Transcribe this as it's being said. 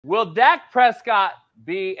Will Dak Prescott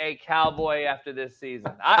be a Cowboy after this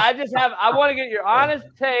season? I want to get your honest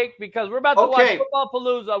take because we're about to watch Football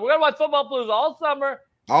Palooza. We're going to watch Football Palooza all summer.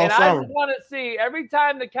 I just want to see every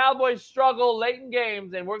time the Cowboys struggle late in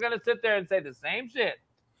games, and we're going to sit there and say the same shit.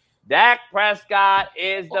 Dak Prescott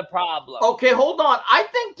is the problem. Okay, hold on. I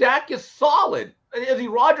think Dak is solid. Is he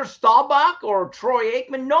Roger Staubach or Troy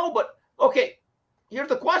Aikman? No, but okay, here's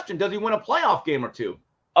the question. Does he win a playoff game or two?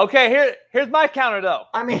 Okay, here's my counter, though.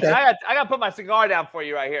 I mean, I got to put my cigar down for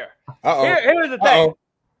you right here. Here's the thing.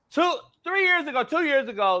 2 years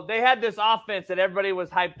ago, they had this offense that everybody was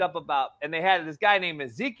hyped up about, and they had this guy named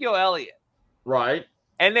Ezekiel Elliott. Right.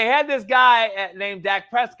 And they had this guy named Dak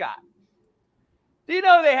Prescott. Do you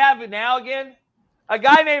know who they have it now again? A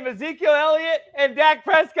guy named Ezekiel Elliott and Dak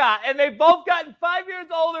Prescott. And they've both gotten 5 years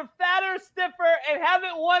older, fatter, stiffer, and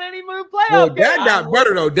haven't won any more playoff games. Dak got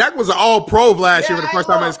better, though. Dak was an all-pro last year for the first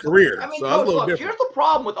time in his career. I mean, look, here's the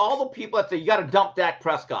problem with all the people that say you got to dump Dak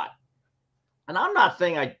Prescott. And I'm not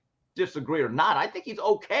saying I disagree or not. I think he's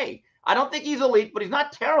okay. I don't think he's elite, but he's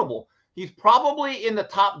not terrible. He's probably in the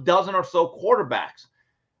top dozen or so quarterbacks.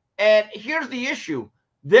 And here's the issue.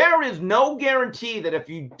 There is no guarantee that if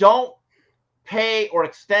you don't pay or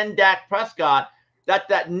extend Dak Prescott,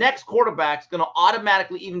 that next quarterback's going to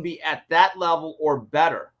automatically even be at that level or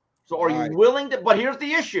better. So are you willing to? But here's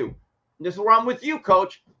the issue. This is where I'm with you,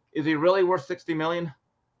 Coach. Is he really worth $60 million?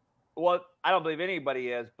 Well, I don't believe anybody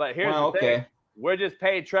is. But here's the thing. We're just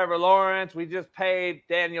paid Trevor Lawrence. We just paid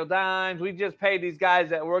Daniel Dimes. We just paid these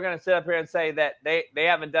guys that we're going to sit up here and say that they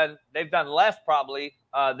haven't done. They've done less probably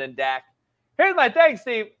than Dak. Here's my thing,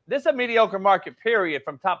 Steve. This is a mediocre market, period,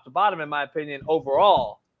 from top to bottom, in my opinion,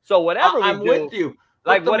 overall. So whatever we do, I'm with you.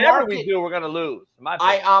 Like whatever we do, we're going to lose.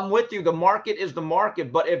 I'm with you. The market is the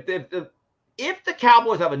market. But if the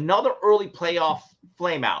Cowboys have another early playoff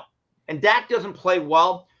flame out and Dak doesn't play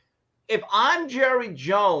well, if I'm Jerry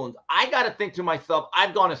Jones, I got to think to myself,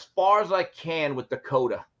 I've gone as far as I can with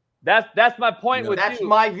Dakota. That's my point with you. That's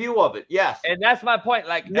my view of it, yes. And that's my point.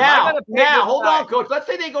 Like now, hold on, Coach. Let's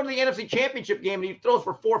say they go to the NFC Championship game and he throws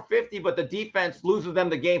for 450, but the defense loses them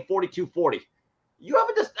the game 42-40. You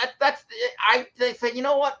haven't just they say, you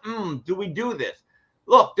know what? Do we do this?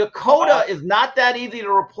 Look, Dakota is not that easy to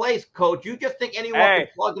replace, Coach. You just think anyone can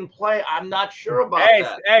plug and play. I'm not sure about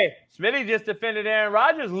that. Hey, Smitty just defended Aaron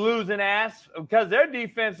Rodgers losing ass because their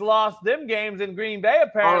defense lost them games in Green Bay,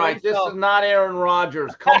 apparently. All right, this is not Aaron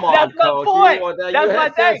Rodgers. Come on, that's Coach. My point. That's my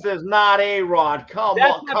thing. This is not A-Rod. Come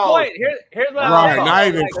on, my point. Here's what I'm saying. Not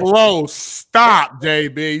even close. Stop,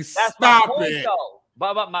 JB. Stop it.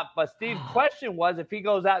 But Steve's question was, if he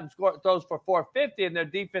goes out and throws for 450 and their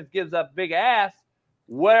defense gives up big ass,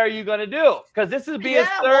 what are you going to do? Because this is his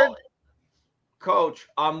third. Well, Coach,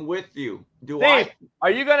 I'm with you.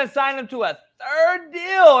 Are you going to sign him to a third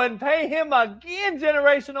deal and pay him again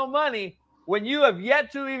generational money when you have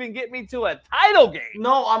yet to even get me to a title game?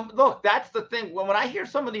 No, look, that's the thing. When I hear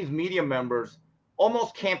some of these media members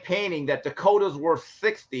almost campaigning that Dakota's worth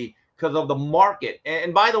 60 because of the market.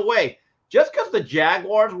 And by the way, just because the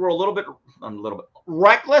Jaguars were a little bit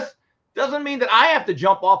reckless doesn't mean that I have to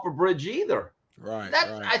jump off a bridge either. Right.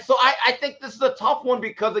 So I think this is a tough one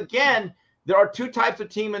because, again, there are two types of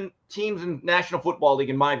teams in National Football League,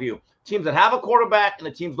 in my view. Teams that have a quarterback and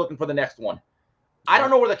the teams looking for the next one. I don't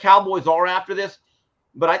know where the Cowboys are after this,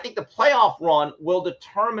 but I think the playoff run will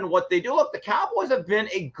determine what they do. Look, the Cowboys have been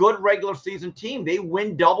a good regular season team. They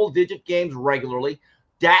win double-digit games regularly.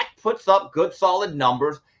 Dak puts up good, solid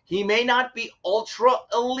numbers. He may not be ultra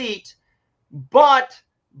elite, but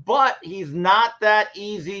he's not that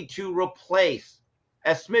easy to replace.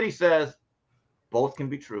 As Smitty says, both can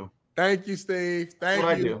be true. Thank you, Steve.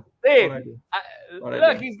 Thank you. Steve,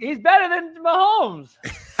 look, he's better than Mahomes.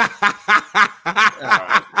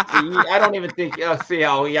 I don't even think. See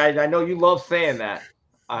how I know you love saying that.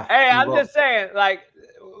 I'm just saying, like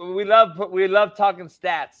we love talking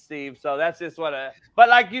stats, Steve. So that's just what. But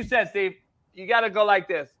like you said, Steve, you got to go like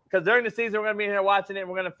this because during the season we're gonna be here watching it.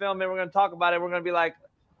 We're gonna film it. We're gonna talk about it. We're gonna be like,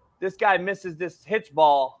 this guy misses this hitch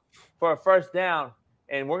ball for a first down,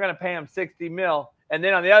 and we're going to pay him $60 million. And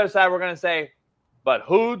then on the other side, we're going to say, but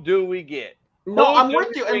who do we get? No, I'm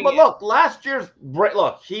with you. But look, last year's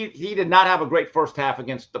he did not have a great first half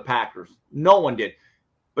against the Packers. No one did.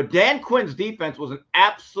 But Dan Quinn's defense was an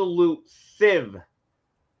absolute sieve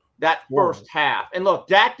that first half. And look,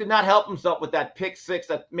 Dak did not help himself with that pick six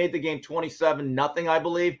that made the game 27-0, I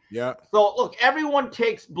believe. Yeah. So look, everyone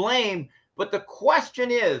takes blame. But the question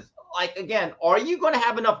is, like, again, are you going to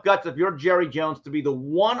have enough guts if you're Jerry Jones to be the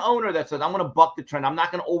one owner that says, I'm going to buck the trend. I'm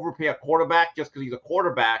not going to overpay a quarterback just because he's a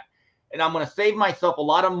quarterback and I'm going to save myself a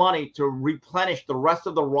lot of money to replenish the rest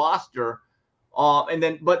of the roster. And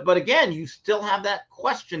then, but again, you still have that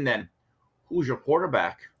question then. Who's your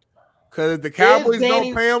quarterback? Because if the Cowboys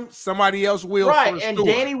don't pay him, somebody else will. Right, and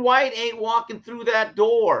Danny White ain't walking through that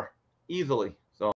door easily.